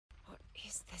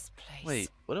is this place? Wait,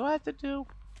 what do I have to do?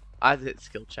 I have to hit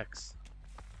skill checks.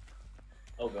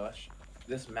 Oh gosh,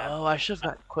 this map. Oh, I should have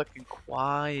got quick and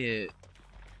quiet.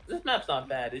 This map's not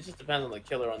bad. It just depends on the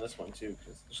killer on this one too,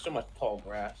 because there's so much tall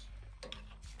grass.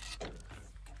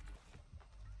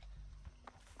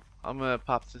 I'm gonna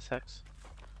pop this hex.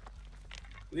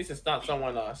 At least it's not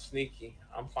someone sneaky.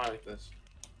 I'm fine with this.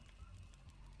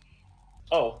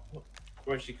 Oh,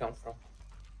 where'd she come from?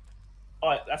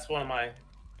 Oh, that's one of my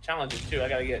challenges too. I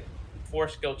gotta get 4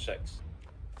 skill checks.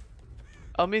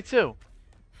 Oh, me too.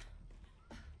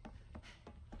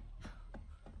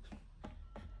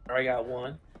 I already got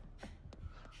 1.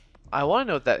 I want to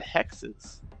know what that hex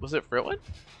is. Was it Fritwin?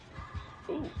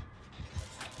 Ooh.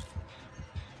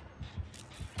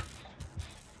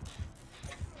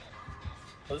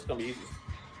 Oh, this is gonna be easy.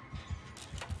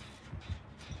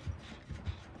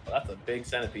 Oh, that's a big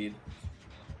centipede.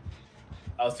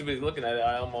 I was too busy looking at it.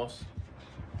 I almost.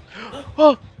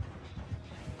 Oh!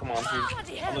 Come on,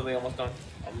 dude. I'm literally almost done.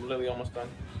 I'm literally almost done.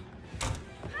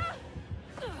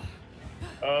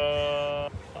 Oh,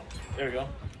 there we go.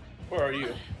 Where are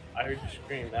you? I heard you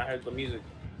scream. I heard the music.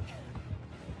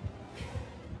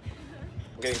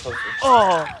 I'm getting closer.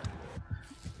 Oh!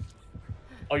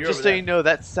 Oh, you're Just over so there. you know,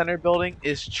 that center building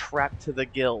is trapped to the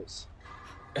gills.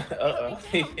 Uh-oh.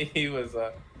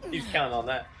 He's counting on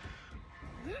that.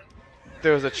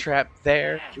 There was a trap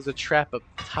there. There's a trap up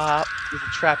top. There's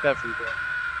a trap everywhere.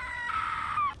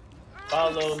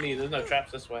 Follow me. There's no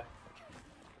traps this way.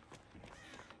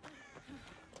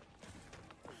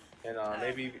 And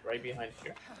maybe right behind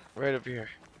here. Right over here.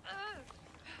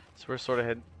 So we're sort of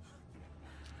heading.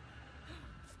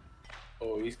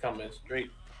 Oh, he's coming straight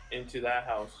into that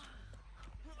house.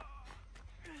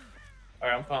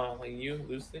 Alright, I'm following you,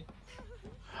 Lucy.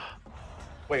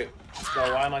 Wait,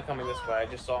 no, why am I coming this way? I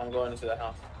just saw him going into the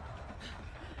house.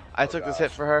 I took this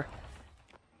hit for her.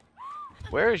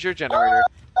 Where is your generator?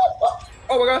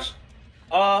 Oh my gosh!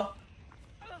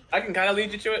 I can kind of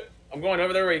lead you to it. I'm going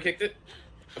over there where he kicked it.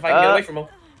 If I can get away from him.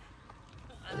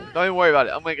 Don't even worry about it.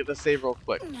 I'm gonna get the save real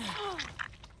quick.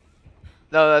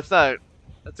 No, that's not.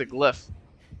 That's a glyph.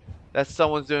 That's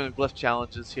someone's doing glyph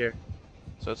challenges here.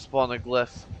 So it's spawned a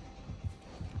glyph.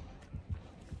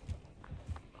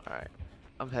 Alright.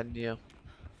 I'm heading to you.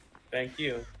 Thank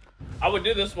you. I would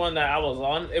do this one that I was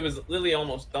on. It was literally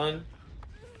almost done.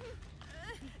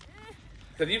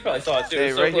 Because you probably saw it too. Stay It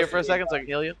was so right here close for a to second so I can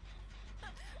heal you.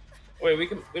 Wait,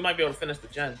 we might be able to finish the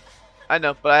gen. I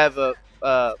know, but I have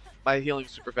a my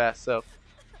healing's super fast, so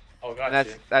Oh, and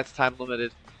gotcha. that's time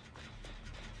limited.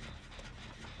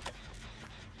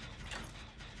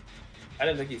 I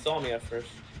didn't think he saw me at first.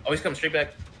 Oh, he's coming straight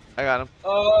back. I got him.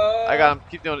 I I got him.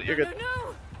 Keep doing it. You're good.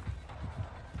 No.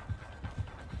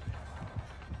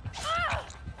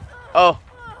 Oh,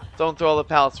 don't throw all the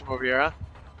pallets from over here, huh?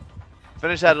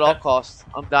 Finish that at all costs.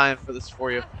 I'm dying for this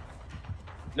for you.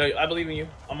 No, I believe in you.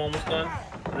 I'm almost done.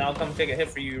 And I'll come take a hit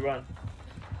for you. Run.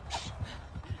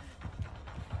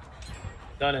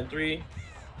 Done in 3,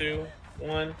 2,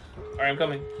 1. Alright, I'm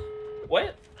coming.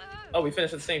 What? Oh, we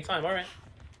finished at the same time. Alright.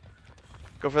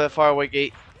 Go for that faraway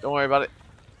gate. Don't worry about it.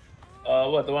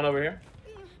 What? The one over here?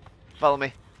 Follow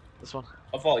me. This one.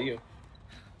 I'll follow you.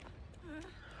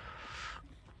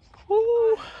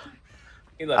 Woo.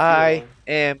 He left you I alone.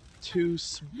 am too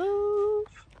smooth.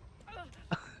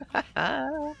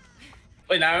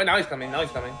 Wait, now he's coming. Now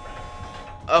he's coming.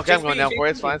 Okay, I'm Chase going me, down chase for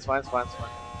you. It's me. fine. It's fine. It's fine. It's fine.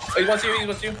 Oh, he wants you. He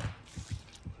wants you.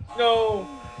 No.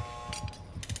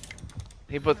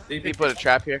 He put a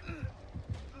trap here.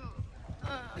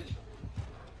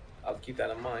 I'll keep that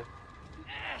in mind.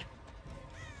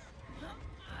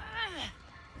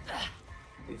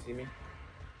 Do you see me?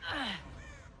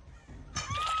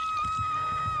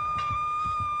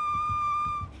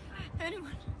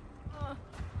 Anyone?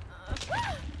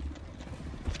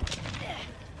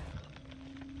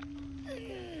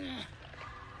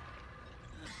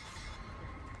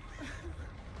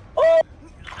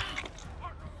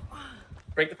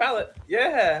 Break the pallet.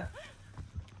 Yeah.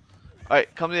 All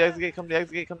right, come to the exit gate. Come to the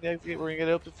exit gate. Come to the exit gate. We're gonna get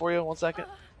it open for you in 1 second.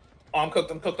 Oh, I'm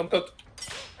cooked. I'm cooked. I'm cooked.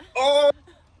 Oh.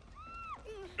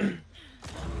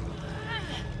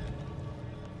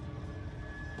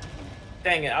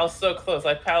 Dang it! I was so close.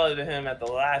 I palleted him at the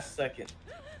last second.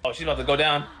 Oh, she's about to go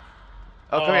down.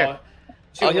 Oh, come here.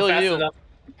 She I'll wasn't heal fast you. enough.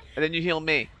 And then you heal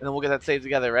me, and then we'll get that save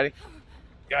together. Ready?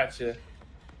 Gotcha.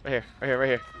 Right here. Right here. Right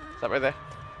here. Stop right there.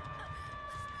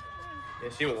 Yeah,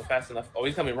 she wasn't fast enough. Oh,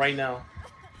 he's coming right now.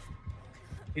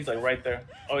 He's like right there.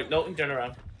 Oh, wait, no, he turned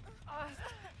around.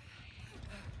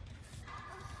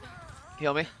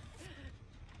 Heal me.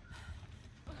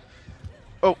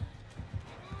 Oh.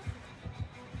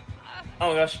 Oh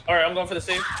my gosh. Alright, I'm going for the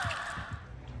save.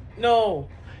 No!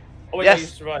 Oh wait, Yes. no, you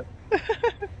survived.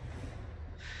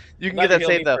 You can Glad get that healed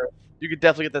me save though. first. You can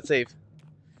definitely get that save.